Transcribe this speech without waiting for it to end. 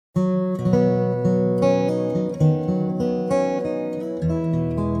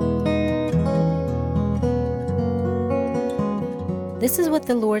This is what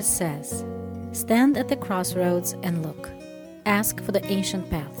the Lord says. Stand at the crossroads and look. Ask for the ancient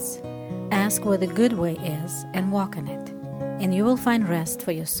paths. Ask where the good way is and walk on it, and you will find rest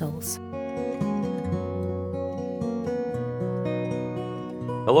for your souls.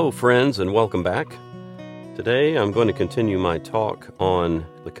 Hello, friends, and welcome back. Today I'm going to continue my talk on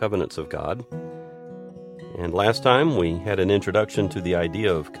the covenants of God. And last time we had an introduction to the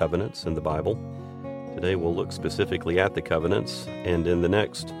idea of covenants in the Bible. Today we'll look specifically at the covenants, and in the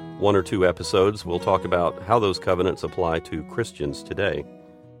next one or two episodes we'll talk about how those covenants apply to Christians today.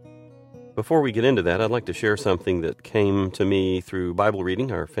 Before we get into that, I'd like to share something that came to me through Bible reading,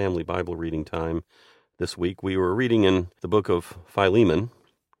 our family Bible reading time this week. We were reading in the book of Philemon,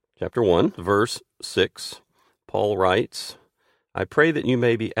 chapter 1, verse 6. Paul writes, "I pray that you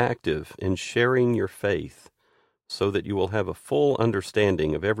may be active in sharing your faith, so that you will have a full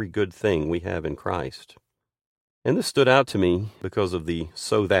understanding of every good thing we have in Christ." And this stood out to me because of the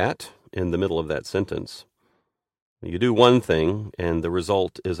 "so that" in the middle of that sentence. You do one thing, and the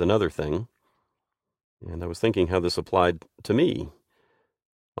result is another thing. And I was thinking how this applied to me.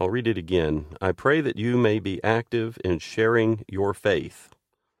 I'll read it again. "I pray that you may be active in sharing your faith."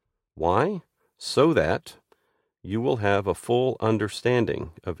 Why? So that you will have a full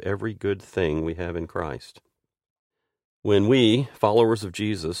understanding of every good thing we have in Christ. When we, followers of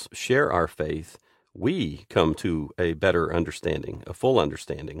Jesus, share our faith, we come to a better understanding, a full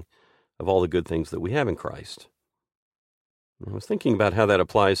understanding of all the good things that we have in Christ. I was thinking about how that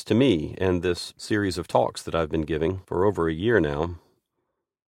applies to me and this series of talks that I've been giving for over a year now,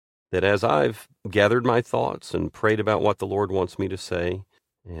 that as I've gathered my thoughts and prayed about what the Lord wants me to say,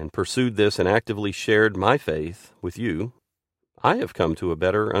 and pursued this and actively shared my faith with you, I have come to a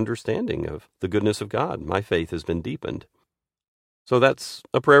better understanding of the goodness of God. My faith has been deepened. So that's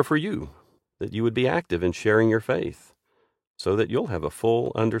a prayer for you, that you would be active in sharing your faith, so that you'll have a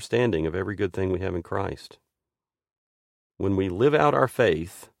full understanding of every good thing we have in Christ. When we live out our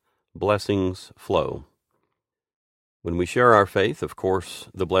faith, blessings flow. When we share our faith, of course,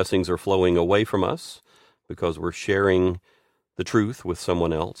 the blessings are flowing away from us because we're sharing the truth with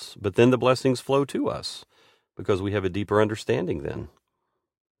someone else, but then the blessings flow to us because we have a deeper understanding then.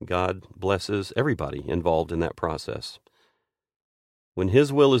 God blesses everybody involved in that process. When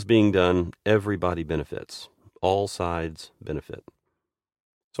His will is being done, everybody benefits. All sides benefit.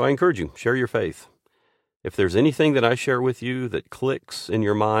 So I encourage you, share your faith. If there's anything that I share with you that clicks in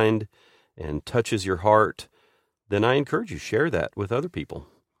your mind and touches your heart, then I encourage you, share that with other people.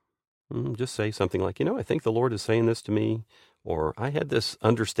 Just say something like, I think the Lord is saying this to me, or I had this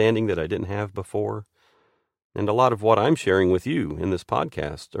understanding that I didn't have before. And a lot of what I'm sharing with you in this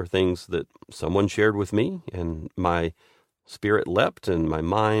podcast are things that someone shared with me, and my spirit leapt and my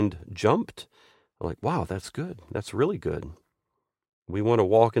mind jumped. I'm like, wow, that's good. That's really good. We want to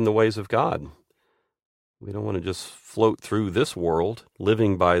walk in the ways of God. We don't want to just float through this world,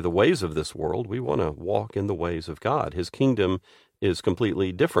 living by the ways of this world. We want to walk in the ways of God. His kingdom is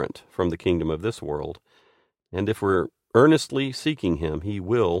completely different from the kingdom of this world. And if we're earnestly seeking Him, He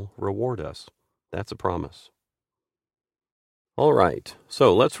will reward us. That's a promise. All right,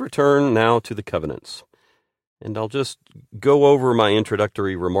 so let's return now to the covenants. And I'll just go over my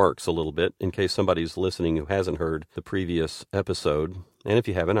introductory remarks a little bit in case somebody's listening who hasn't heard the previous episode. And if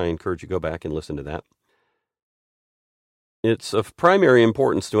you haven't, I encourage you to go back and listen to that. It's of primary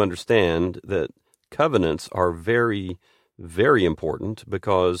importance to understand that covenants are very, very important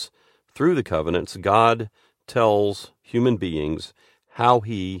because through the covenants, God tells human beings how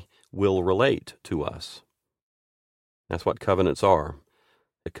He will relate to us. That's what covenants are.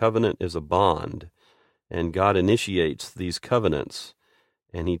 A covenant is a bond, and God initiates these covenants,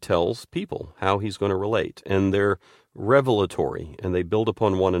 and He tells people how He's going to relate, and they're revelatory, and they build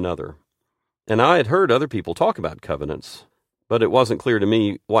upon one another. And I had heard other people talk about covenants, but it wasn't clear to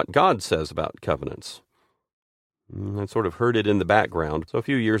me what God says about covenants. I sort of heard it in the background. So a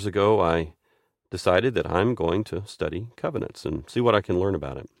few years ago, I decided that I'm going to study covenants and see what I can learn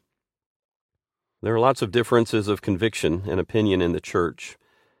about it. There are lots of differences of conviction and opinion in the church.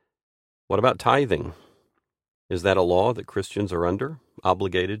 What about tithing? Is that a law that Christians are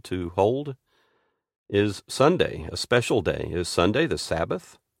obligated to hold? Is Sunday a special day? Is Sunday the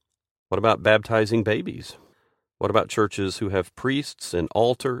Sabbath? What about baptizing babies? What about churches who have priests and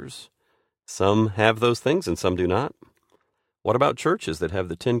altars? Some have those things and some do not. What about churches that have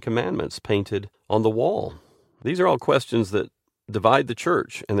the Ten Commandments painted on the wall? These are all questions that divide the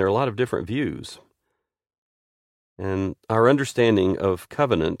church, and there are a lot of different views. And our understanding of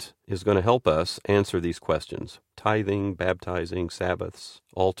covenant is going to help us answer these questions. Tithing, baptizing, Sabbaths,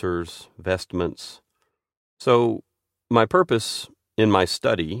 altars, vestments. So my purpose in my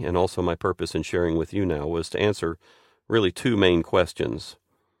study, and also my purpose in sharing with you now, was to answer really two main questions.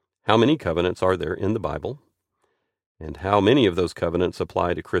 How many covenants are there in the Bible? And how many of those covenants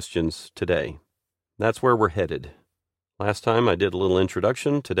apply to Christians today? That's where we're headed. Last time I did a little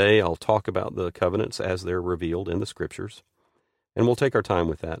introduction. Today I'll talk about the covenants as they're revealed in the Scriptures. And we'll take our time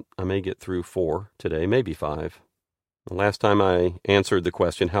with that. I may get through 4 today, maybe 5. The last time I answered the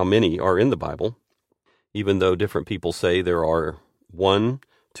question, how many are in the Bible, even though different people say there are 1,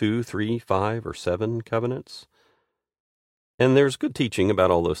 2, 3, 5, or 7 covenants. And there's good teaching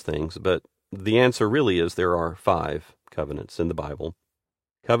about all those things, but the answer really is there are 5 covenants in the Bible.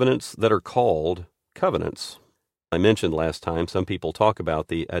 Covenants that are called covenants. I mentioned last time some people talk about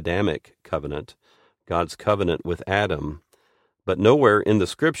the Adamic covenant, God's covenant with Adam, but nowhere in the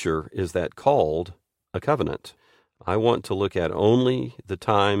Scripture is that called a covenant. I want to look at only the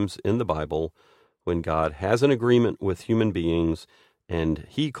times in the Bible when God has an agreement with human beings and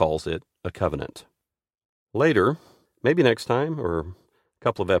He calls it a covenant. Later, maybe next time or a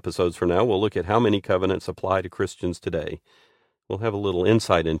couple of episodes from now, we'll look at how many covenants apply to Christians today. We'll have a little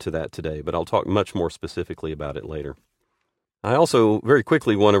insight into that today, but I'll talk much more specifically about it later. I also very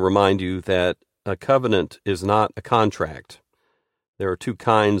quickly want to remind you that a covenant is not a contract. There are 2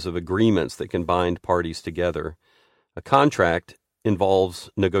 kinds of agreements that can bind parties together. A contract involves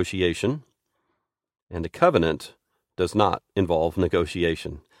negotiation, and a covenant does not involve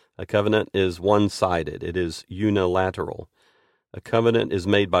negotiation. A covenant is one-sided. It is unilateral. A covenant is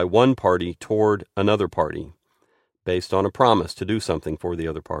made by one party toward another party, based on a promise to do something for the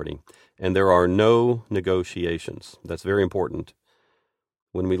other party. And there are no negotiations. That's very important.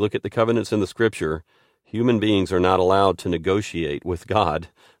 When we look at the covenants in the Scripture, human beings are not allowed to negotiate with God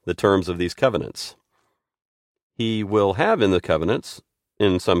the terms of these covenants. He will have in the covenants,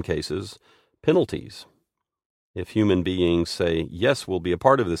 in some cases, penalties. If human beings say, yes, we'll be a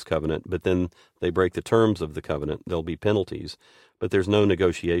part of this covenant, but then they break the terms of the covenant, there'll be penalties. But there's no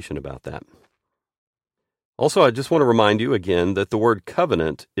negotiation about that. Also, I just want to remind you again that the word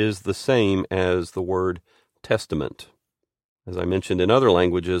covenant is the same as the word testament. As I mentioned in other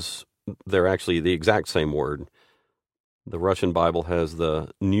languages, they're actually the exact same word. The Russian Bible has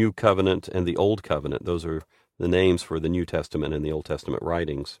the New Covenant and the Old Covenant. Those are the names for the New Testament and the Old Testament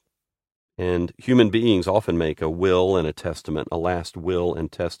writings. And human beings often make a will and a testament, a last will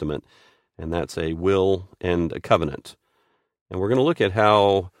and testament, and that's a will and a covenant. And we're going to look at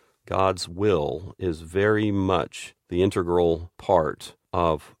how God's will is very much the integral part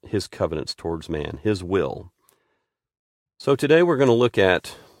of His covenants towards man, His will. So today we're going to look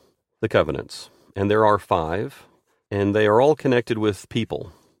at the covenants, and there are 5, and they are all connected with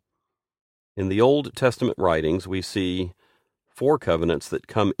people. In the Old Testament writings, we see 4 covenants that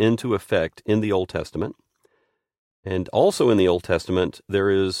come into effect in the Old Testament, and also in the Old Testament there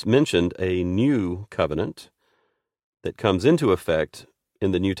is mentioned a new covenant that comes into effect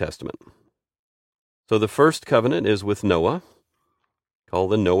in the New Testament. So the first covenant is with Noah,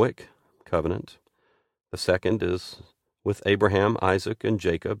 called the Noahic covenant. The second is with Abraham, Isaac, and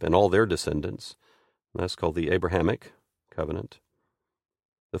Jacob, and all their descendants. That's called the Abrahamic covenant.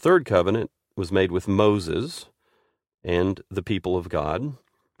 The third covenant was made with Moses and the people of God,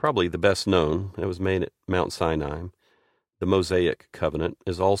 probably the best known. It was made at Mount Sinai. The Mosaic covenant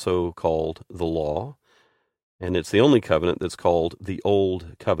is also called the law, and it's the only covenant that's called the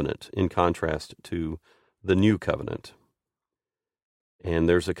Old Covenant, in contrast to the New Covenant. And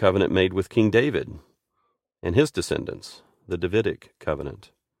there's a covenant made with King David and his descendants, the Davidic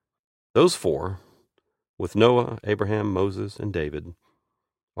covenant. Those 4, with Noah, Abraham, Moses, and David,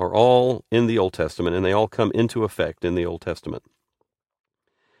 are all in the Old Testament, and they all come into effect in the Old Testament.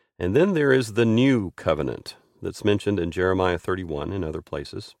 And then there is the New Covenant that's mentioned in Jeremiah 31 and other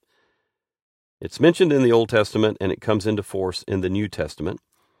places. It's mentioned in the Old Testament, and it comes into force in the New Testament.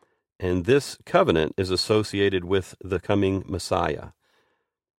 And this covenant is associated with the coming Messiah,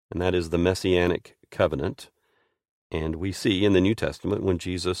 and that is the Messianic covenant. And we see in the New Testament when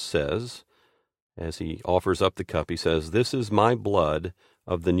Jesus says, as He offers up the cup, He says, "This is my blood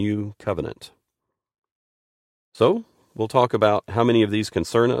of the new covenant." So we'll talk about how many of these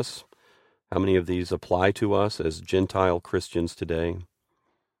concern us, how many of these apply to us as Gentile Christians today.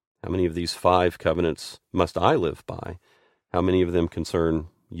 How many of these 5 covenants must I live by? How many of them concern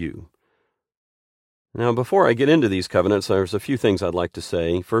you? Now, before I get into these covenants, there's a few things I'd like to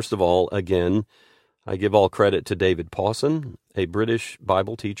say. First of all, again, I give all credit to David Pawson, a British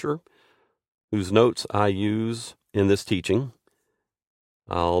Bible teacher, whose notes I use in this teaching.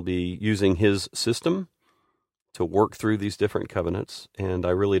 I'll be using his system to work through these different covenants, and I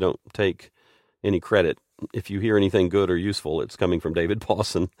really don't take any credit if you hear anything good or useful, it's coming from David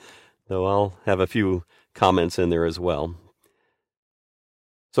Pawson, though I'll have a few comments in there as well.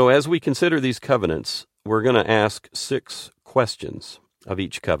 So as we consider these covenants, we're going to ask 6 questions of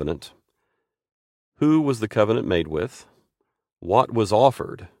each covenant. Who was the covenant made with? What was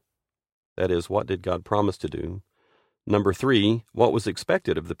offered? That is, what did God promise to do? Number 3, what was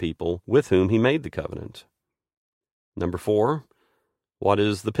expected of the people with whom he made the covenant? Number 4, what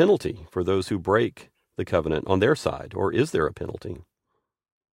is the penalty for those who break the covenant on their side, or is there a penalty?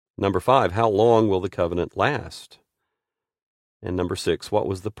 Number 5, how long will the covenant last? And number 6, what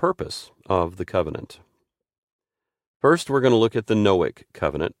was the purpose of the covenant? First, we're going to look at the Noahic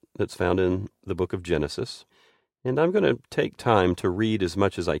covenant that's found in the book of Genesis. And I'm going to take time to read as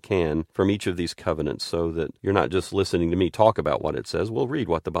much as I can from each of these covenants so that you're not just listening to me talk about what it says. We'll read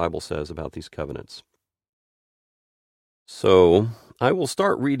what the Bible says about these covenants. So I will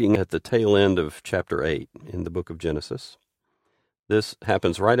start reading at the tail end of chapter 8 in the book of Genesis. This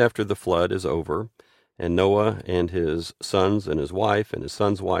happens right after the flood is over, and Noah and his sons and his wife and his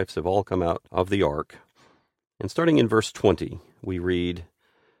sons' wives have all come out of the ark. And starting in verse 20, we read,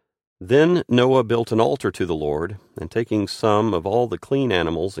 Then Noah built an altar to the Lord, and taking some of all the clean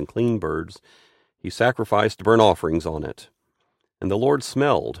animals and clean birds, he sacrificed burnt offerings on it. And the Lord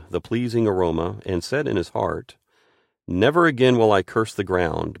smelled the pleasing aroma, and said in his heart, Never again will I curse the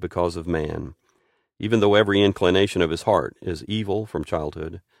ground because of man, even though every inclination of his heart is evil from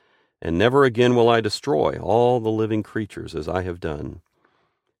childhood. And never again will I destroy all the living creatures as I have done.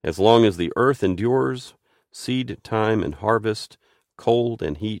 As long as the earth endures, seed time and harvest, cold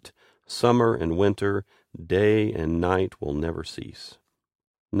and heat, summer and winter, day and night will never cease.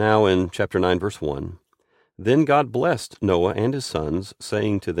 Now in chapter 9, verse 1, Then God blessed Noah and his sons,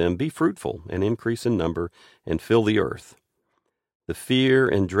 saying to them, Be fruitful and increase in number, and fill the earth. The fear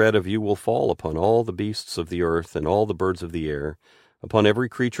and dread of you will fall upon all the beasts of the earth and all the birds of the air, upon every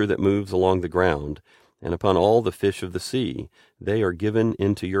creature that moves along the ground, and upon all the fish of the sea. They are given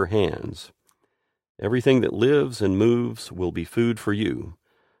into your hands. Everything that lives and moves will be food for you.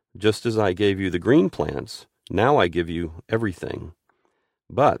 Just as I gave you the green plants, now I give you everything.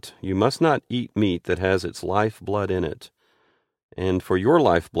 But you must not eat meat that has its lifeblood in it. And for your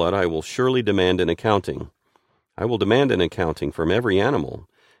lifeblood I will surely demand an accounting. I will demand an accounting from every animal,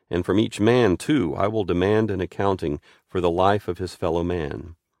 and from each man too I will demand an accounting for the life of his fellow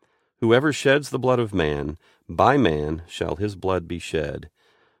man. Whoever sheds the blood of man, by man shall his blood be shed.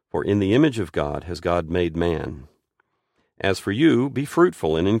 For in the image of God has God made man. As for you, be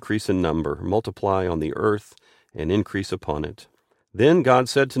fruitful and increase in number, multiply on the earth and increase upon it. Then God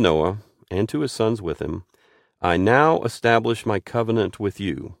said to Noah, and to his sons with him, I now establish my covenant with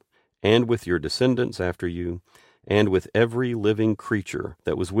you, and with your descendants after you, and with every living creature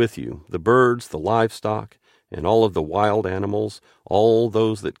that was with you, the birds, the livestock, and all of the wild animals, all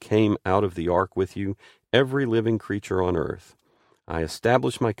those that came out of the ark with you, every living creature on earth. I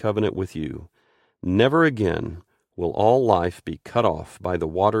establish my covenant with you. Never again will all life be cut off by the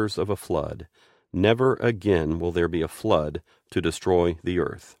waters of a flood. Never again will there be a flood to destroy the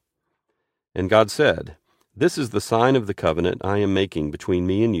earth. And God said, This is the sign of the covenant I am making between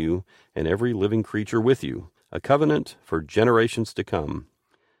me and you and every living creature with you, a covenant for generations to come.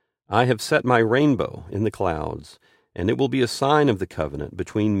 I have set my rainbow in the clouds, and it will be a sign of the covenant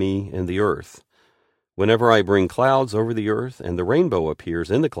between me and the earth. Whenever I bring clouds over the earth and the rainbow appears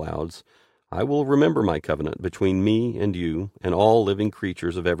in the clouds, I will remember my covenant between me and you and all living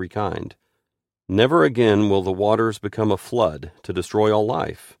creatures of every kind. Never again will the waters become a flood to destroy all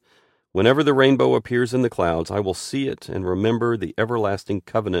life. Whenever the rainbow appears in the clouds, I will see it and remember the everlasting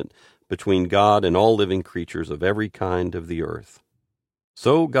covenant between God and all living creatures of every kind of the earth.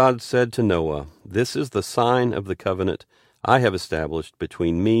 So God said to Noah, This is the sign of the covenant I have established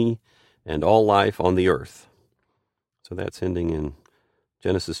between me and all life on the earth. So that's ending in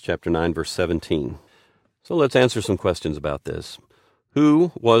Genesis chapter 9, verse 17. So let's answer some questions about this.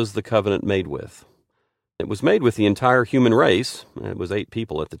 Who was the covenant made with? It was made with the entire human race. It was 8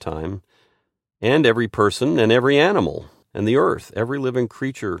 people at the time. And every person and every animal. And the earth, every living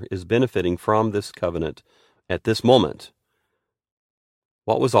creature is benefiting from this covenant at this moment.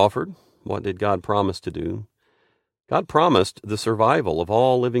 What was offered? What did God promise to do? God promised the survival of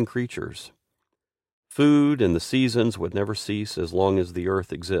all living creatures. Food and the seasons would never cease as long as the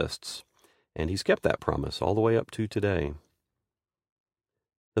earth exists, and he's kept that promise all the way up to today.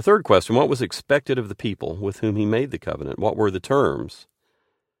 The third question, what was expected of the people with whom he made the covenant? What were the terms?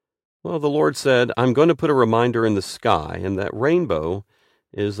 Well, the Lord said, I'm going to put a reminder in the sky, and that rainbow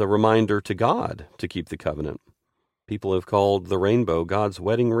is a reminder to God to keep the covenant. People have called the rainbow God's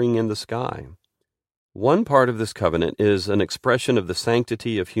wedding ring in the sky. One part of this covenant is an expression of the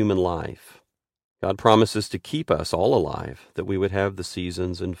sanctity of human life. God promises to keep us all alive, that we would have the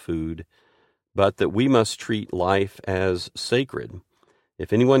seasons and food, but that we must treat life as sacred.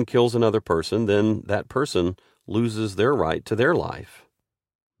 If anyone kills another person, then that person loses their right to their life.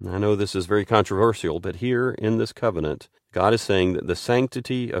 I know this is very controversial, but here in this covenant, God is saying that the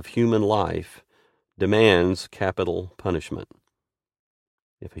sanctity of human life demands capital punishment.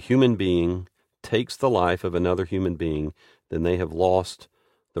 If a human being takes the life of another human being, then they have lost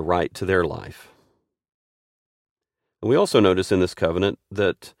the right to their life. And we also notice in this covenant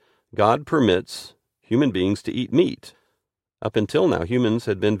that God permits human beings to eat meat. Up until now, humans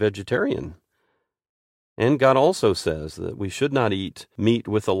had been vegetarian. And God also says that we should not eat meat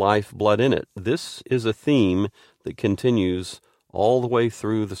with the life blood in it. This is a theme that continues all the way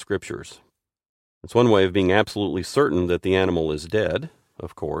through the Scriptures. It's one way of being absolutely certain that the animal is dead,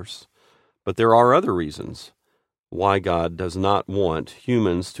 of course, but there are other reasons why God does not want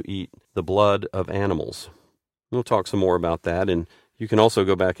humans to eat the blood of animals. We'll talk some more about that, and you can also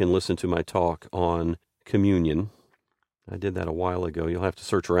go back and listen to my talk on communion. I did that a while ago. You'll have to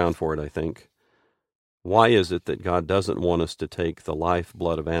search around for it, I think. Why is it that God doesn't want us to take the life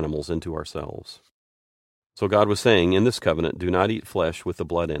blood of animals into ourselves? So God was saying, in this covenant, do not eat flesh with the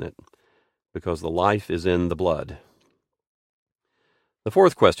blood in it, because the life is in the blood. The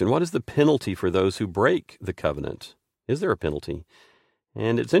fourth question, what is the penalty for those who break the covenant? Is there a penalty?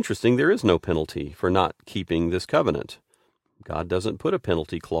 And it's interesting, there is no penalty for not keeping this covenant. God doesn't put a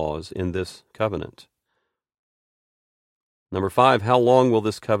penalty clause in this covenant. Number 5, how long will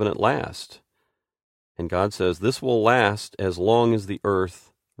this covenant last? And God says, this will last as long as the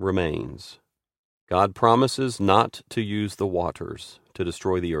earth remains. God promises not to use the waters to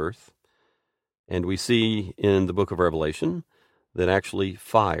destroy the earth. And we see in the book of Revelation that actually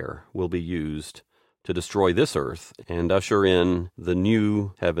fire will be used to destroy this earth and usher in the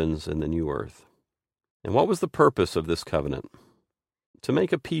new heavens and the new earth. And what was the purpose of this covenant? To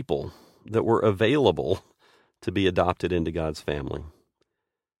make a people that were available to be adopted into God's family.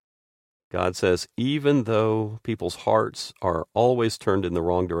 God says, even though people's hearts are always turned in the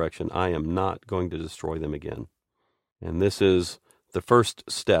wrong direction, I am not going to destroy them again. And this is the first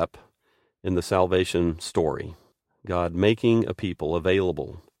step in the salvation story. God making a people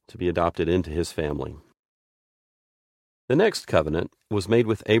available to be adopted into his family. The next covenant was made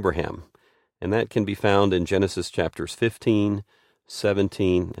with Abraham, and that can be found in Genesis chapters 15,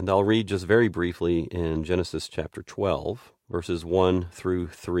 17, and I'll read just very briefly in Genesis chapter 12, verses 1 through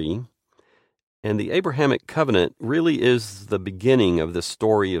 3. And the Abrahamic covenant really is the beginning of the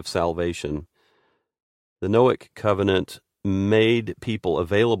story of salvation. The Noahic covenant made people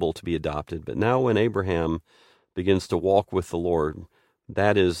available to be adopted, but now when Abraham begins to walk with the Lord,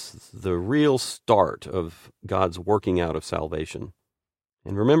 that is the real start of God's working out of salvation.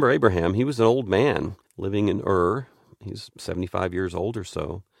 And remember Abraham, he was an old man living in Ur. He's 75 years old or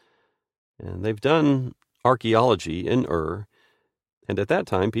so. And they've done archaeology in Ur. And at that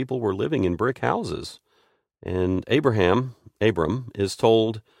time, people were living in brick houses. And Abram, is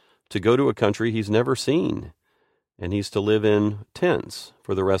told to go to a country he's never seen. And he's to live in tents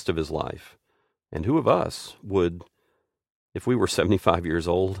for the rest of his life. And who of us would, if we were 75 years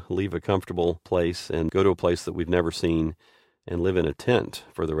old, leave a comfortable place and go to a place that we've never seen and live in a tent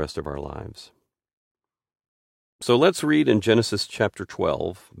for the rest of our lives? So let's read in Genesis chapter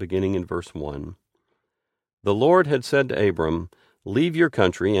 12, beginning in verse 1. The Lord had said to Abram, leave your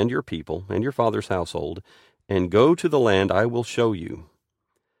country and your people and your father's household, and go to the land I will show you.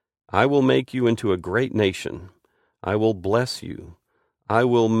 I will make you into a great nation. I will bless you. I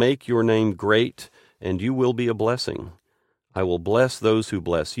will make your name great, and you will be a blessing. I will bless those who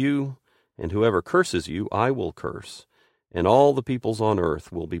bless you, and whoever curses you I will curse, and all the peoples on earth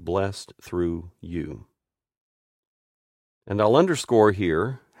will be blessed through you. And I'll underscore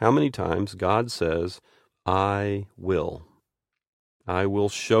here how many times God says, I will. I will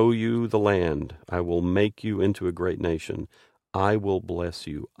show you the land. I will make you into a great nation. I will bless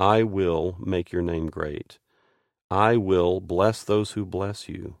you. I will make your name great. I will bless those who bless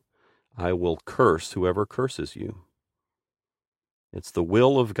you. I will curse whoever curses you. It's the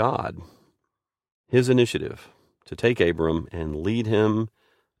will of God, his initiative, to take Abram and lead him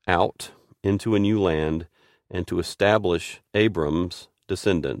out into a new land and to establish Abram's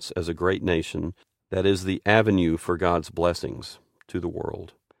descendants as a great nation that is the avenue for God's blessings to the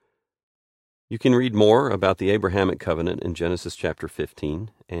world. You can read more about the Abrahamic covenant in Genesis chapter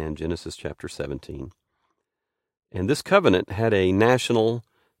 15 and Genesis chapter 17. And this covenant had a national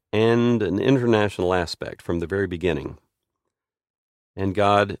and an international aspect from the very beginning. And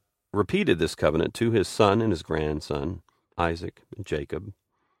God repeated this covenant to his son and his grandson, Isaac and Jacob.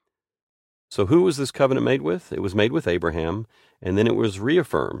 So who was this covenant made with? It was made with Abraham, and then it was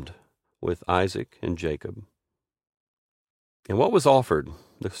reaffirmed with Isaac and Jacob. And what was offered?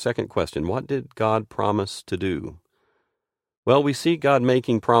 The second question, what did God promise to do? Well, we see God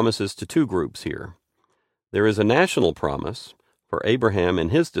making promises to two groups here. There is a national promise for Abraham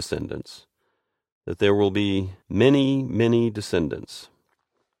and his descendants, that there will be many, many descendants.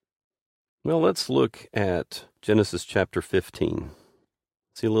 Well, let's look at Genesis chapter 15.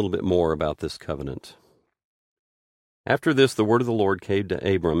 See a little bit more about this covenant. After this, the word of the Lord came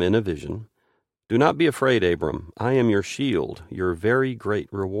to Abram in a vision. Do not be afraid, Abram. I am your shield, your very great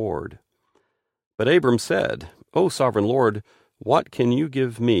reward. But Abram said, O sovereign Lord, what can you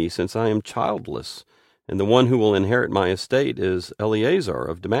give me, since I am childless, and the one who will inherit my estate is Eliezer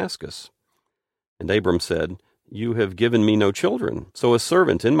of Damascus? And Abram said, You have given me no children, so a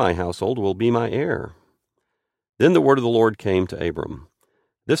servant in my household will be my heir. Then the word of the Lord came to Abram.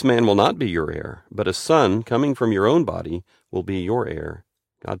 This man will not be your heir, but a son coming from your own body will be your heir.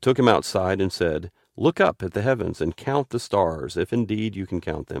 God took him outside and said, Look up at the heavens and count the stars, if indeed you can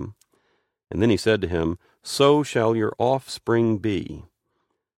count them. And then he said to him, So shall your offspring be.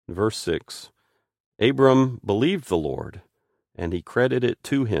 Verse 6, Abram believed the Lord, and he credited it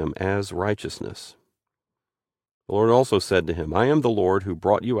to him as righteousness. The Lord also said to him, I am the Lord who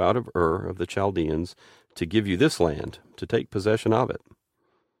brought you out of Ur of the Chaldeans to give you this land, to take possession of it.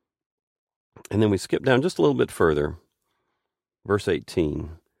 And then we skip down just a little bit further. Verse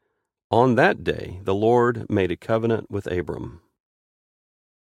 18, On that day the Lord made a covenant with Abram.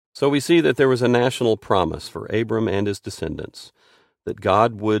 So we see that there was a national promise for Abram and his descendants, that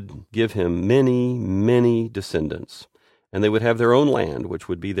God would give him many, many descendants, and they would have their own land, which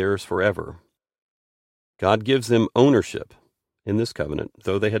would be theirs forever. God gives them ownership in this covenant,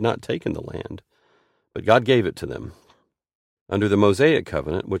 though they had not taken the land, but God gave it to them. Under the Mosaic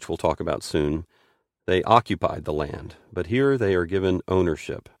covenant, which we'll talk about soon, they occupied the land, but here they are given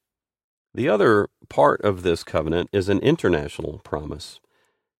ownership. The other part of this covenant is an international promise,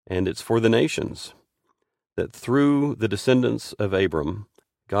 and it's for the nations, that through the descendants of Abram,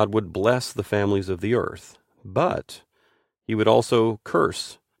 God would bless the families of the earth, but he would also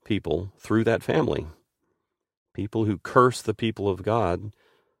curse people through that family. People who curse the people of God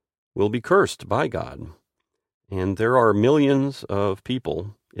will be cursed by God. And there are millions of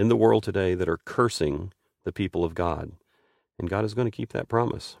people in the world today that are cursing the people of God. And God is going to keep that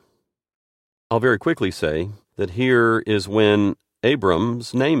promise. I'll very quickly say that here is when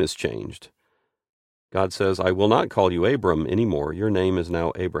Abram's name is changed. God says, I will not call you Abram anymore. Your name is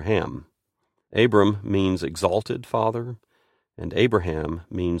now Abraham. Abram means exalted father, and Abraham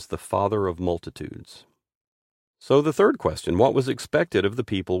means the father of multitudes. So the third question, what was expected of the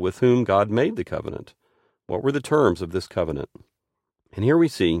people with whom God made the covenant? What were the terms of this covenant? And here we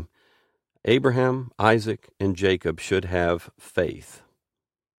see Abraham, Isaac, and Jacob should have faith.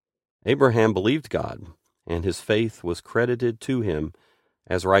 Abraham believed God, and his faith was credited to him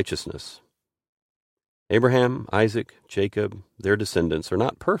as righteousness. Abraham, Isaac, Jacob, their descendants are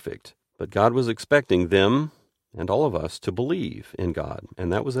not perfect, but God was expecting them and all of us to believe in God,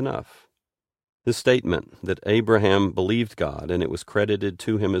 and that was enough. This statement that Abraham believed God and it was credited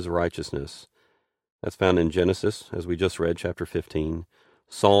to him as righteousness, that's found in Genesis, as we just read, chapter 15,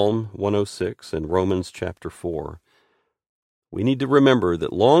 Psalm 106, and Romans chapter 4. We need to remember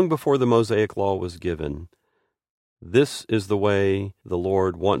that long before the Mosaic Law was given, this is the way the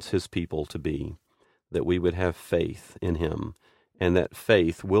Lord wants his people to be, that we would have faith in him, and that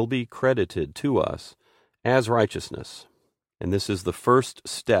faith will be credited to us as righteousness. And this is the first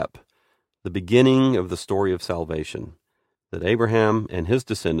step, the beginning of the story of salvation, that Abraham and his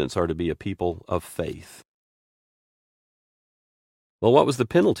descendants are to be a people of faith. Well, what was the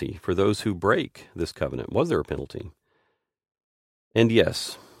penalty for those who break this covenant? Was there a penalty? And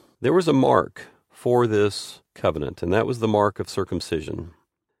yes, there was a mark for this covenant, and that was the mark of circumcision,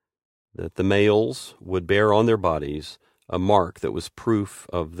 that the males would bear on their bodies a mark that was proof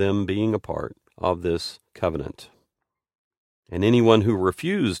of them being a part of this covenant. And anyone who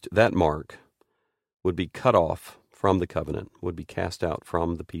refused that mark would be cut off from the covenant, would be cast out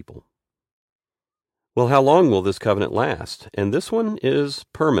from the people. Well, how long will this covenant last? And this one is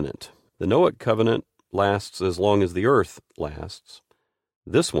permanent. The Noahic covenant lasts as long as the earth lasts.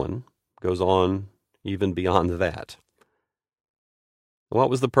 This one goes on even beyond that. What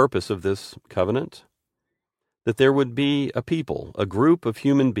was the purpose of this covenant? That there would be a people, a group of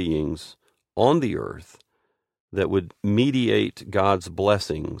human beings on the earth that would mediate God's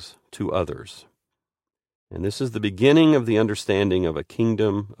blessings to others. And this is the beginning of the understanding of a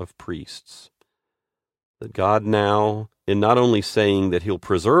kingdom of priests. That God now, in not only saying that he'll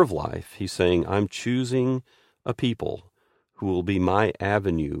preserve life, he's saying, I'm choosing a people who will be my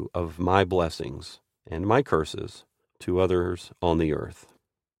avenue of my blessings and my curses to others on the earth.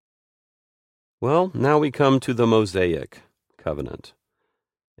 Well, now we come to the Mosaic covenant.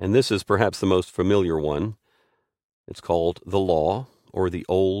 And this is perhaps the most familiar one. It's called the Law, or the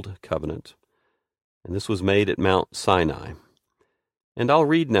Old Covenant. And this was made at Mount Sinai. And I'll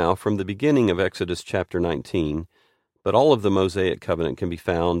read now from the beginning of Exodus chapter 19, but all of the Mosaic covenant can be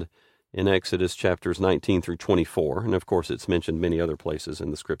found in Exodus chapters 19 through 24, and of course it's mentioned many other places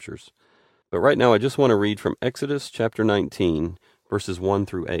in the Scriptures. But right now I just want to read from Exodus chapter 19, verses 1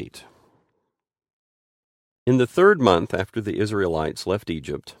 through 8. In the 3rd month after the Israelites left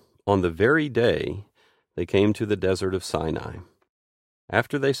Egypt, on the very day they came to the desert of Sinai.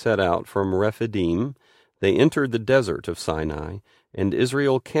 After they set out from Rephidim, they entered the desert of Sinai, and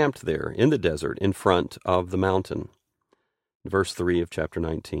Israel camped there in the desert in front of the mountain. Verse 3 of chapter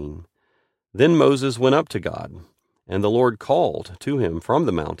 19. Then Moses went up to God, and the Lord called to him from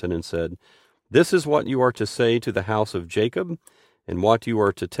the mountain and said, This is what you are to say to the house of Jacob, and what you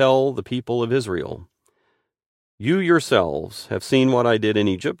are to tell the people of Israel. You yourselves have seen what I did in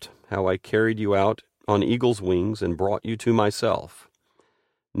Egypt, how I carried you out on eagle's wings and brought you to myself.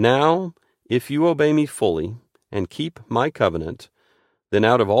 Now, if you obey me fully and keep my covenant, then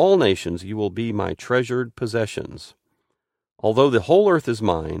out of all nations you will be my treasured possessions. Although the whole earth is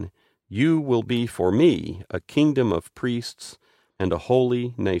mine, you will be for me a kingdom of priests and a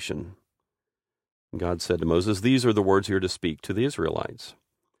holy nation. God said to Moses, These are the words you are to speak to the Israelites.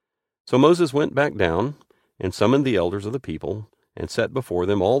 So Moses went back down and summoned the elders of the people, and set before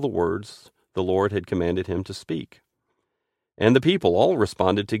them all the words the Lord had commanded him to speak. And the people all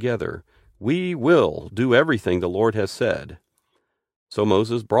responded together, We will do everything the Lord has said. So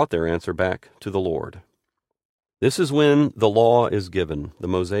Moses brought their answer back to the Lord. This is when the law is given, the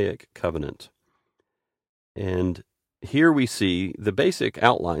Mosaic covenant. And here we see the basic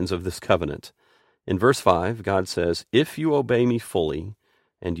outlines of this covenant. In verse 5, God says, If you obey me fully,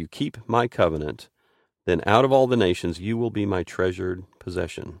 and you keep my covenant, then out of all the nations you will be my treasured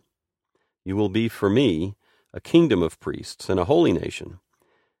possession. You will be for me a kingdom of priests and a holy nation.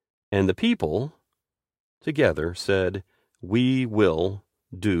 And the people together said, We will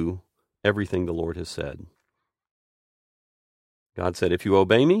do everything the Lord has said. God said, If you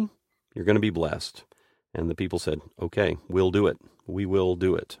obey me, you're going to be blessed. And the people said, Okay, we'll do it. We will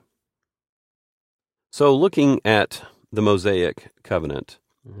do it. So looking at the Mosaic covenant,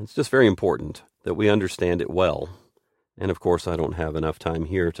 it's just very important that we understand it well. And of course, I don't have enough time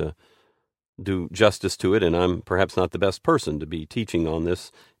here to do justice to it, and I'm perhaps not the best person to be teaching on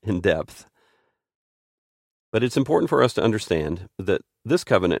this in depth. But it's important for us to understand that this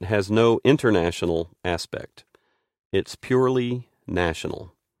covenant has no international aspect. It's purely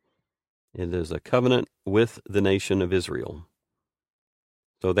national. It is a covenant with the nation of Israel.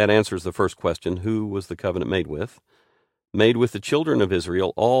 So that answers the first question, who was the covenant made with? Made with the children of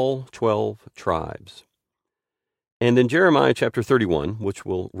Israel, all 12 tribes. And in Jeremiah chapter 31, which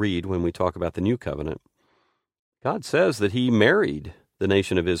we'll read when we talk about the new covenant, God says that he married the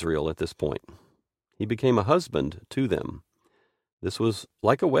nation of Israel at this point. He became a husband to them. This was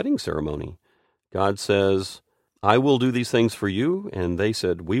like a wedding ceremony. God says, I will do these things for you, and they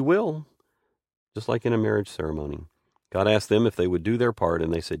said, we will, just like in a marriage ceremony. God asked them if they would do their part,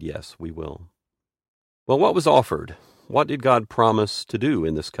 and they said, yes, we will. Well, what was offered? What did God promise to do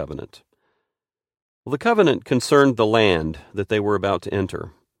in this covenant? Well, the covenant concerned the land that they were about to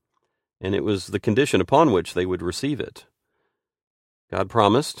enter, and it was the condition upon which they would receive it. God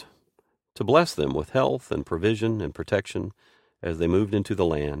promised to bless them with health and provision and protection as they moved into the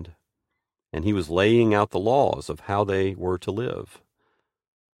land, and he was laying out the laws of how they were to live.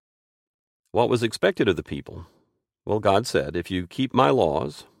 What was expected of the people? Well, God said, if you keep my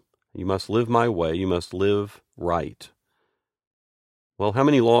laws, you must live my way, you must live right. Well, how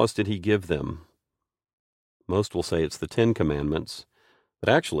many laws did he give them? Most will say it's the 10 Commandments, but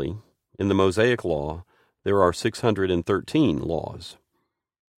actually, in the Mosaic Law, there are 613 laws.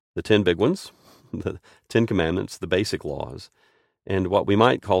 The 10 big ones, the 10 Commandments, the basic laws, and what we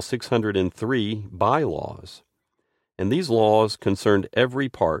might call 603 bylaws. And these laws concerned every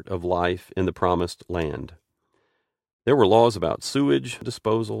part of life in the promised land. There were laws about sewage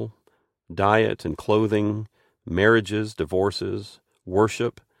disposal, diet and clothing, marriages, divorces,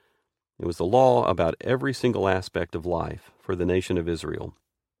 worship. It was the law about every single aspect of life for the nation of Israel.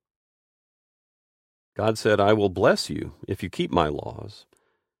 God said, I will bless you if you keep my laws.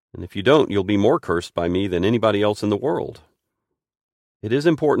 And if you don't, you'll be more cursed by me than anybody else in the world. It is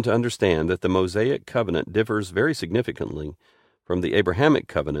important to understand that the Mosaic covenant differs very significantly from the Abrahamic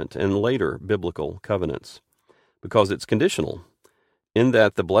covenant and later biblical covenants, because it's conditional, in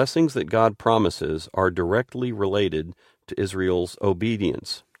that the blessings that God promises are directly related to Israel's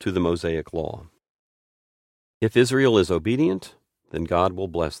obedience to the Mosaic law. If Israel is obedient, then God will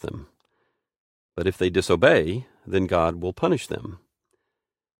bless them. But if they disobey, then God will punish them.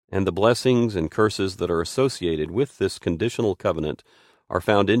 And the blessings and curses that are associated with this conditional covenant are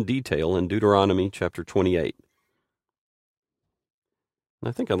found in detail in Deuteronomy chapter 28. And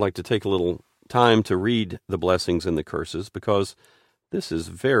I think I'd like to take a little time to read the blessings and the curses, because this is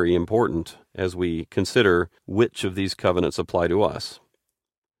very important as we consider which of these covenants apply to us.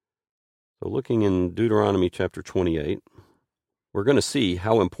 So looking in Deuteronomy chapter 28, we're going to see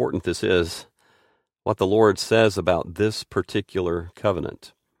how important this is, what the Lord says about this particular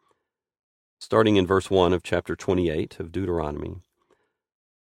covenant. Starting in verse 1 of chapter 28 of Deuteronomy.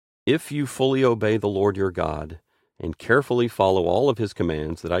 If you fully obey the Lord your God and carefully follow all of his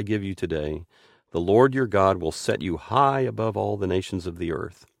commands that I give you today, the Lord your God will set you high above all the nations of the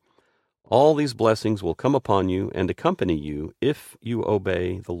earth. All these blessings will come upon you and accompany you if you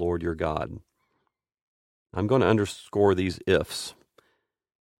obey the Lord your God. I'm going to underscore these ifs.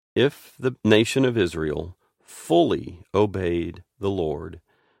 If the nation of Israel fully obeyed the Lord,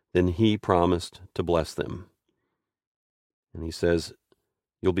 then he promised to bless them. And he says,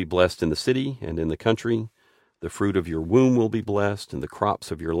 you'll be blessed in the city and in the country. The fruit of your womb will be blessed, and the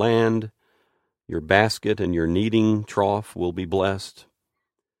crops of your land. Your basket and your kneading trough will be blessed.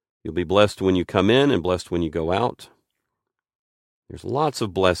 You'll be blessed when you come in and blessed when you go out. There's lots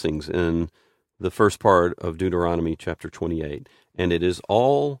of blessings in the first part of Deuteronomy chapter 28, and it is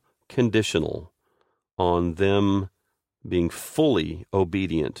all conditional on them being fully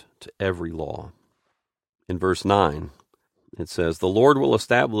obedient to every law. In verse 9, it says, the Lord will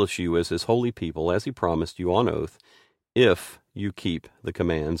establish you as his holy people, as he promised you on oath, if you keep the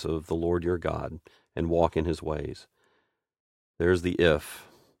commands of the Lord your God and walk in his ways. There's the if.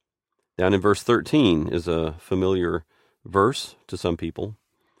 Down in verse 13 is a familiar verse to some people.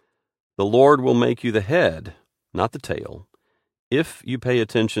 The Lord will make you the head, not the tail, if you pay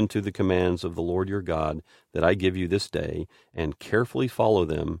attention to the commands of the Lord your God that I give you this day and carefully follow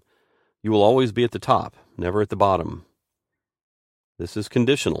them. You will always be at the top, never at the bottom. This is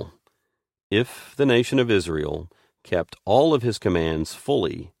conditional. If the nation of Israel kept all of his commands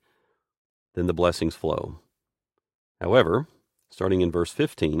fully, then the blessings flow. However, starting in verse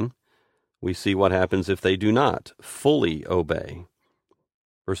 15, we see what happens if they do not fully obey.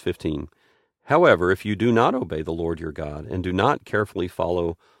 Verse 15, however, if you do not obey the Lord your God and do not carefully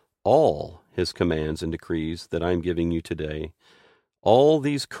follow all his commands and decrees that I am giving you today, all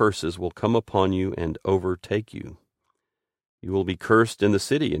these curses will come upon you and overtake you. You will be cursed in the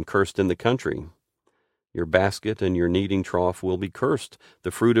city and cursed in the country. Your basket and your kneading trough will be cursed.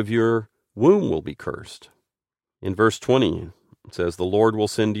 The fruit of your womb will be cursed. In verse 20, it says, the Lord will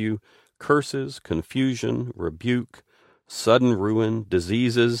send you curses, confusion, rebuke, sudden ruin,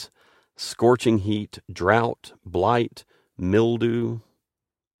 diseases, scorching heat, drought, blight, mildew.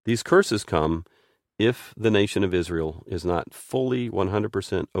 These curses come if the nation of Israel is not fully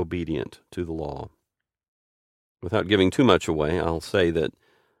 100% obedient to the law. Without giving too much away, I'll say that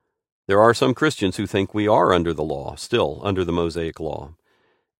there are some Christians who think we are under the law, still under the Mosaic law,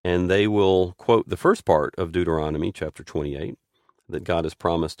 and they will quote the first part of Deuteronomy chapter 28, that God has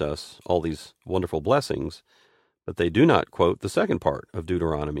promised us all these wonderful blessings, but they do not quote the second part of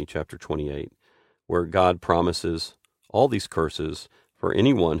Deuteronomy chapter 28, where God promises all these curses for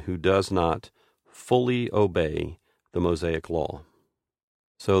anyone who does not fully obey the Mosaic law.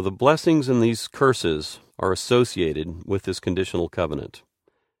 So the blessings and these curses are associated with this conditional covenant.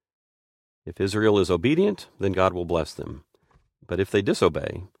 If Israel is obedient, then God will bless them. But if they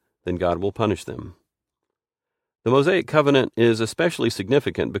disobey, then God will punish them. The Mosaic covenant is especially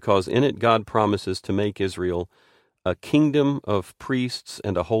significant because in it God promises to make Israel a kingdom of priests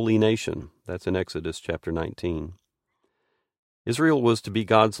and a holy nation. That's in Exodus chapter 19. Israel was to be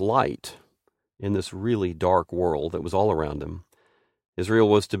God's light in this really dark world that was all around him. Israel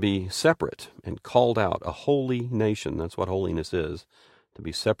was to be separate and called out, a holy nation. That's what holiness is, to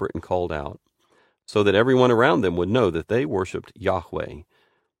be separate and called out, so that everyone around them would know that they worshiped Yahweh,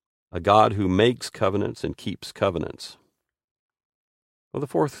 a God who makes covenants and keeps covenants. Well, the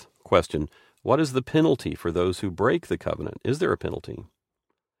fourth question, what is the penalty for those who break the covenant? Is there a penalty?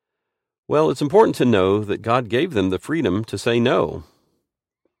 Well, it's important to know that God gave them the freedom to say no.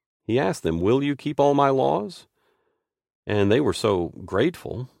 He asked them, will you keep all my laws? And they were so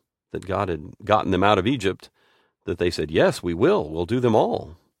grateful that God had gotten them out of Egypt, that they said, yes, we will. We'll do them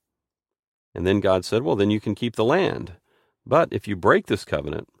all. And then God said, well, then you can keep the land. But if you break this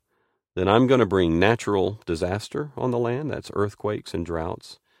covenant, then I'm going to bring natural disaster on the land. That's earthquakes and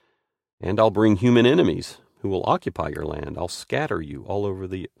droughts. And I'll bring human enemies who will occupy your land. I'll scatter you all over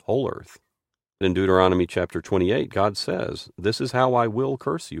the whole earth. In Deuteronomy chapter 28, God says, this is how I will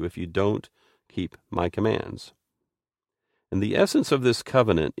curse you if you don't keep my commands. And the essence of this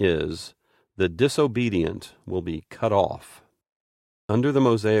covenant is the disobedient will be cut off. Under the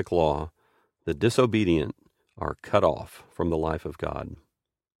Mosaic law, the disobedient are cut off from the life of God.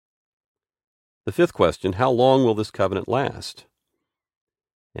 The fifth question, how long will this covenant last?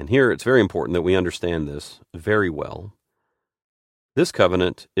 And here it's very important that we understand this very well. This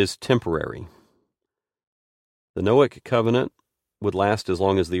covenant is temporary. The Noahic covenant would last as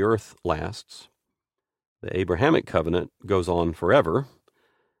long as the earth lasts. The Abrahamic covenant goes on forever.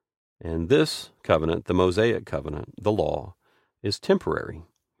 And this covenant, the Mosaic covenant, the law, is temporary.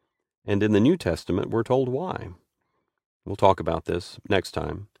 And in the New Testament, we're told why. We'll talk about this next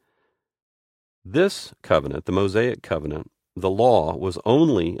time. This covenant, the Mosaic covenant, the law was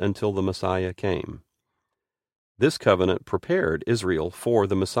only until the Messiah came. This covenant prepared Israel for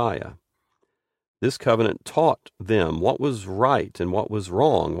the Messiah. This covenant taught them what was right and what was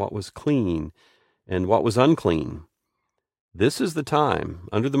wrong, what was clean and what was unclean. This is the time,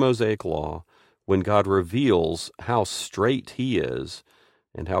 under the Mosaic law, when God reveals how straight He is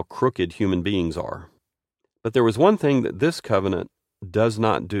and how crooked human beings are. But there was one thing that this covenant does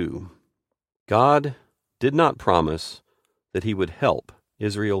not do. God did not promise that He would help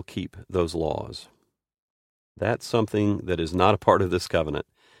Israel keep those laws. That's something that is not a part of this covenant.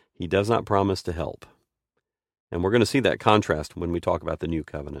 He does not promise to help. And we're going to see that contrast when we talk about the new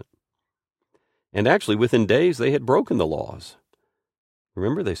covenant. And actually, within days, they had broken the laws.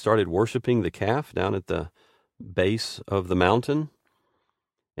 Remember, they started worshiping the calf down at the base of the mountain.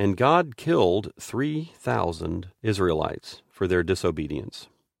 And God killed 3,000 Israelites for their disobedience.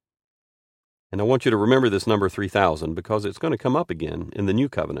 And I want you to remember this number 3,000 because it's going to come up again in the new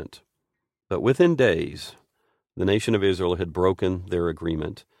covenant. But within days, the nation of Israel had broken their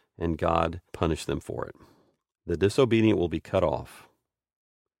agreement, and God punished them for it. The disobedient will be cut off.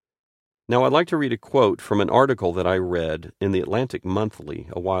 Now, I'd like to read a quote from an article that I read in the Atlantic Monthly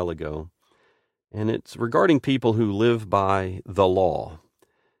a while ago, and it's regarding people who live by the law.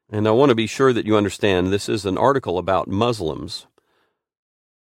 And I want to be sure that you understand this is an article about Muslims,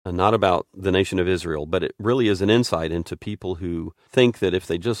 and not about the nation of Israel, but it really is an insight into people who think that if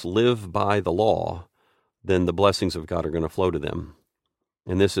they just live by the law, then the blessings of God are going to flow to them.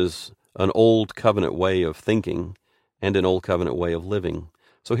 And this is an old covenant way of thinking and an old covenant way of living.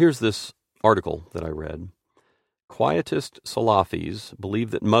 So here's this article that I read. Quietist Salafis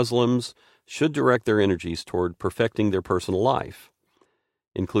believe that Muslims should direct their energies toward perfecting their personal life,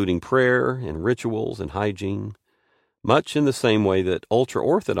 including prayer and rituals and hygiene, much in the same way that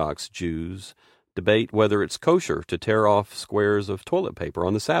ultra-Orthodox Jews debate whether it's kosher to tear off squares of toilet paper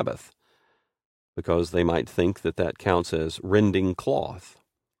on the Sabbath, because they might think that that counts as rending cloth.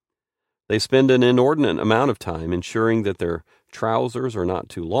 They spend an inordinate amount of time ensuring that their trousers are not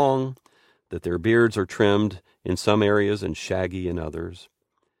too long, that their beards are trimmed in some areas and shaggy in others.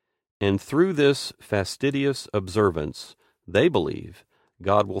 And through this fastidious observance, they believe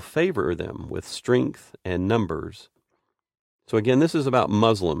God will favor them with strength and numbers. So again, this is about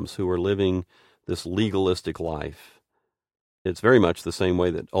Muslims who are living this legalistic life. It's very much the same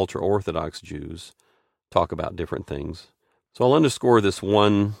way that ultra-Orthodox Jews talk about different things. So I'll underscore this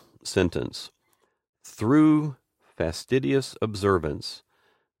one sentence. Through fastidious observance,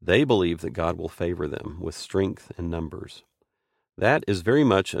 they believe that God will favor them with strength and numbers. That is very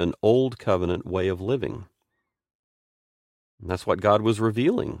much an old covenant way of living. And that's what God was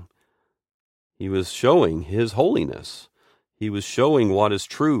revealing. He was showing His holiness. He was showing what is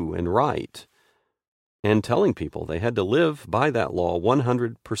true and right and telling people they had to live by that law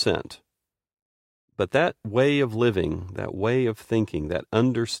 100%. But that way of living, that way of thinking, that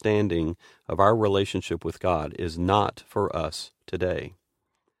understanding of our relationship with God is not for us today.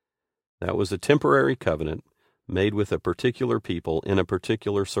 That was a temporary covenant made with a particular people in a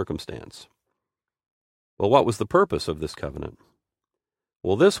particular circumstance. Well, what was the purpose of this covenant?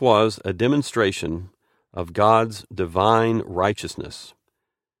 Well, this was a demonstration of God's divine righteousness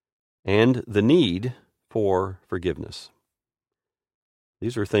and the need for forgiveness.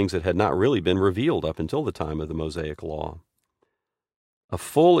 These are things that had not really been revealed up until the time of the Mosaic Law. A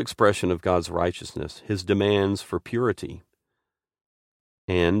full expression of God's righteousness, His demands for purity.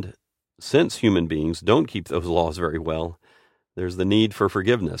 And since human beings don't keep those laws very well, There's the need for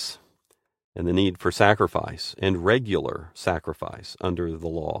forgiveness and the need for sacrifice and regular sacrifice under the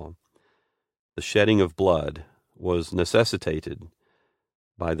law. The shedding of blood was necessitated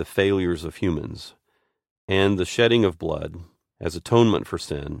by the failures of humans, and the shedding of blood as atonement for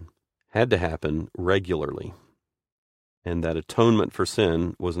sin had to happen regularly, and that atonement for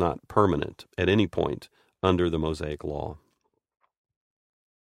sin was not permanent at any point under the Mosaic Law.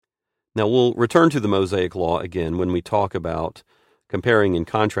 Now, we'll return to the Mosaic Law again when we talk about comparing and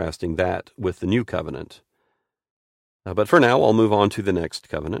contrasting that with the New Covenant. But for now, I'll move on to the next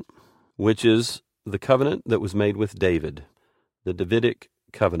covenant, which is the covenant that was made with David, the Davidic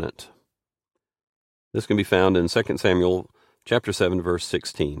covenant. This can be found in 2 Samuel chapter 7, verse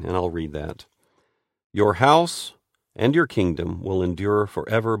 16, and I'll read that. Your house and your kingdom will endure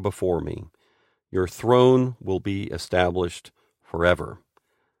forever before me. Your throne will be established forever.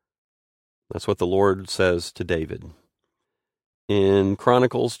 That's what the Lord says to David. In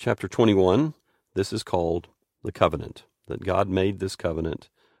Chronicles chapter 21, this is called the covenant, that God made this covenant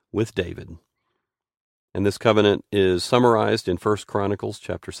with David. And this covenant is summarized in 1 Chronicles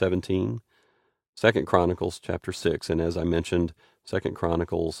chapter 17, 2 Chronicles chapter 6, and as I mentioned, 2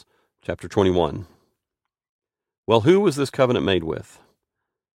 Chronicles chapter 21. Well, who was this covenant made with?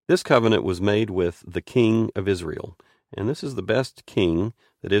 This covenant was made with the king of Israel, and this is the best king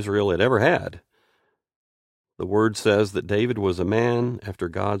that Israel had ever had. The word says that David was a man after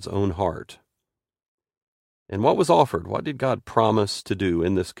God's own heart. And what was offered? What did God promise to do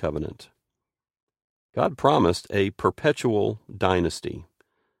in this covenant? God promised a perpetual dynasty,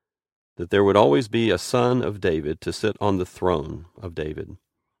 that there would always be a son of David to sit on the throne of David.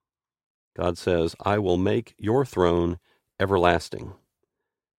 God says, I will make your throne everlasting.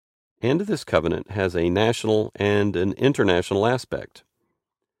 And this covenant has a national and an international aspect.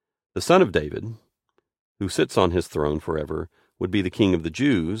 The son of David, who sits on his throne forever, would be the king of the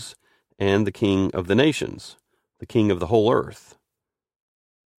Jews and the king of the nations, the king of the whole earth.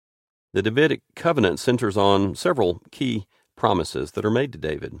 The Davidic covenant centers on several key promises that are made to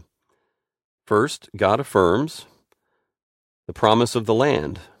David. First, God affirms the promise of the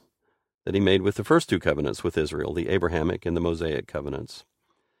land that he made with the first two covenants with Israel, the Abrahamic and the Mosaic covenants.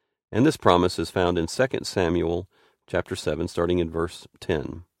 And this promise is found in 2 Samuel chapter 7, starting in verse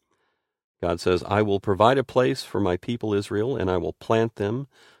 10. God says, I will provide a place for my people Israel, and I will plant them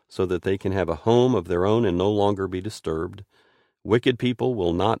so that they can have a home of their own and no longer be disturbed. Wicked people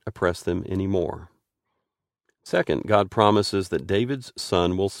will not oppress them anymore. Second, God promises that David's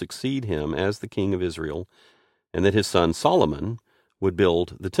son will succeed him as the king of Israel, and that his son Solomon would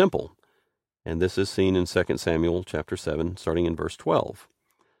build the temple. And this is seen in 2 Samuel chapter 7, starting in verse 12.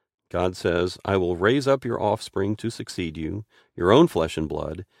 God says, I will raise up your offspring to succeed you, your own flesh and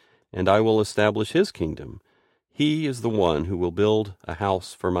blood, and I will establish his kingdom. He is the one who will build a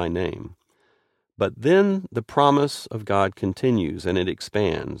house for my name. But then the promise of God continues and it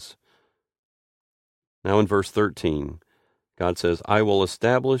expands. Now in verse 13, God says, I will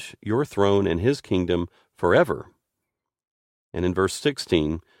establish your throne and his kingdom forever. And in verse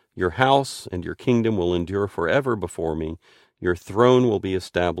 16, your house and your kingdom will endure forever before me. Your throne will be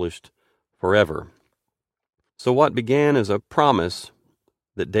established forever. So what began as a promise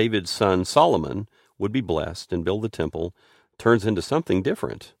that David's son Solomon would be blessed and build the temple turns into something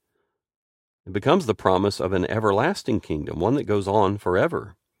different. It becomes the promise of an everlasting kingdom, one that goes on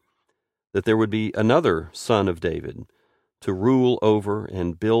forever. That there would be another son of David to rule over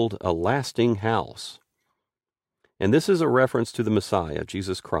and build a lasting house. And this is a reference to the Messiah,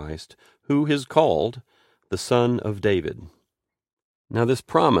 Jesus Christ, who is called the Son of David. Now this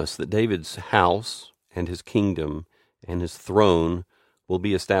promise that David's house and his kingdom and his throne will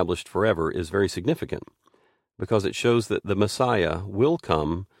be established forever is very significant because it shows that the Messiah will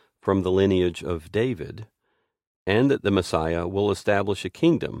come from the lineage of David and that the Messiah will establish a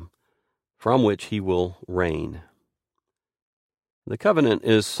kingdom from which he will reign. The covenant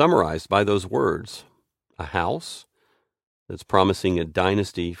is summarized by those words, a house that's promising a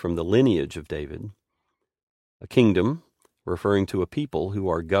dynasty from the lineage of David, a kingdom referring to a people who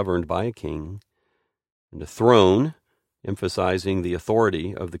are governed by a king, and a throne emphasizing the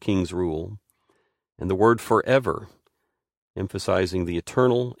authority of the king's rule, and the word forever, emphasizing the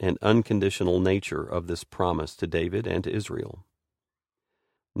eternal and unconditional nature of this promise to David and to Israel.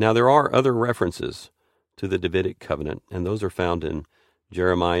 Now there are other references to the Davidic covenant, and those are found in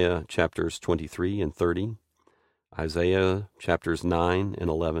Jeremiah chapters 23 and 30, Isaiah chapters 9 and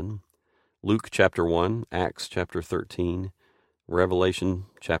 11, Luke chapter 1, Acts chapter 13, Revelation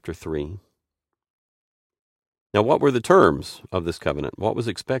chapter 3. Now, what were the terms of this covenant? What was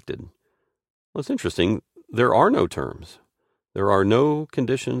expected? Well, it's interesting. There are no terms. There are no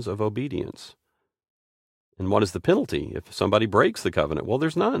conditions of obedience. And what is the penalty if somebody breaks the covenant? Well,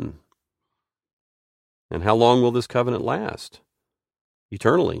 there's none. And how long will this covenant last?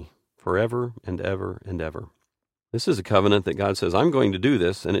 Eternally, forever and ever and ever. This is a covenant that God says, I'm going to do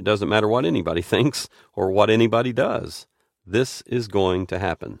this, and it doesn't matter what anybody thinks or what anybody does. This is going to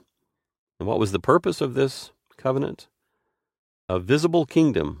happen. And what was the purpose of this covenant? A visible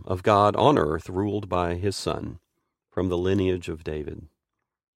kingdom of God on earth ruled by his Son from the lineage of David.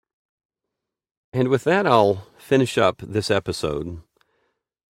 And with that, I'll finish up this episode.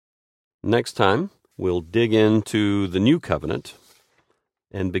 Next time, we'll dig into the New Covenant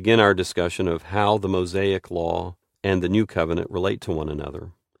and begin our discussion of how the Mosaic Law and the New Covenant relate to one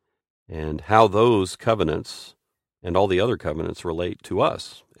another, and how those covenants and all the other covenants relate to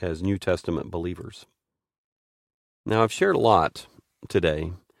us as New Testament believers. Now, I've shared a lot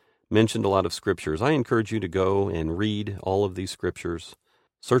today, mentioned a lot of scriptures. I encourage you to go and read all of these scriptures,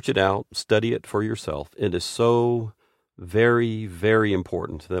 search it out, study it for yourself. It is so very, very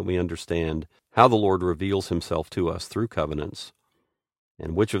important that we understand how the Lord reveals himself to us through covenants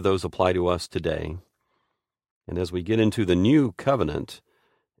and which of those apply to us today. And as we get into the New Covenant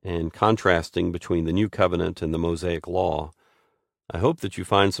and contrasting between the New Covenant and the Mosaic Law, I hope that you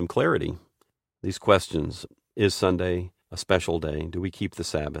find some clarity. These questions: is Sunday a special day? Do we keep the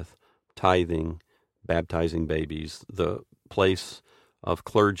Sabbath? Tithing, baptizing babies, the place of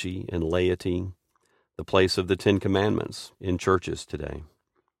clergy and laity, the place of the Ten Commandments in churches today.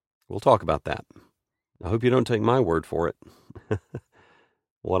 We'll talk about that. I hope you don't take my word for it.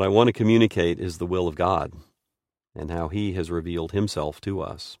 What I want to communicate is the will of God and how he has revealed himself to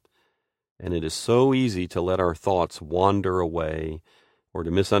us. And it is so easy to let our thoughts wander away or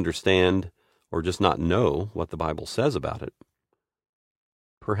to misunderstand or just not know what the Bible says about it.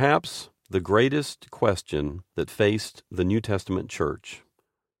 Perhaps the greatest question that faced the New Testament church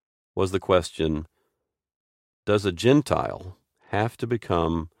was the question, does a Gentile have to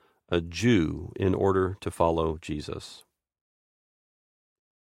become a Jew in order to follow Jesus?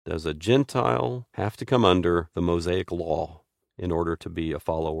 Does a Gentile have to come under the Mosaic Law in order to be a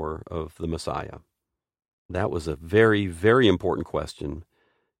follower of the Messiah? That was a very, very important question,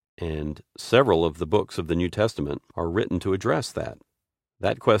 and several of the books of the New Testament are written to address that.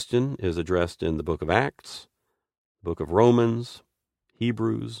 That question is addressed in the book of Acts, book of Romans,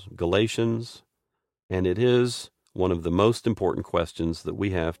 Hebrews, Galatians, and it is one of the most important questions that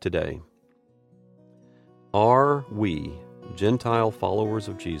we have today. Are we, Gentile followers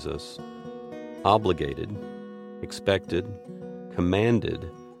of Jesus, obligated, expected, commanded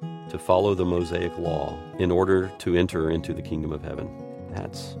to follow the Mosaic Law in order to enter into the kingdom of heaven?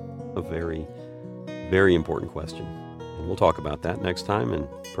 That's a very, very important question. And we'll talk about that next time and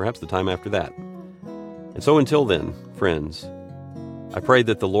perhaps the time after that. And so until then, friends, I pray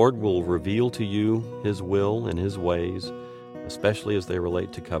that the Lord will reveal to you his will and his ways, especially as they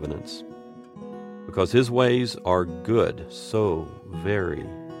relate to covenants. Because his ways are good, so very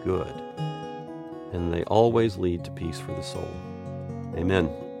good. And they always lead to peace for the soul. Amen.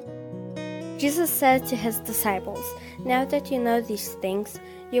 Jesus said to his disciples, "Now that you know these things,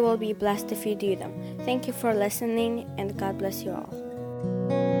 you will be blessed if you do them." Thank you for listening, and God bless you all.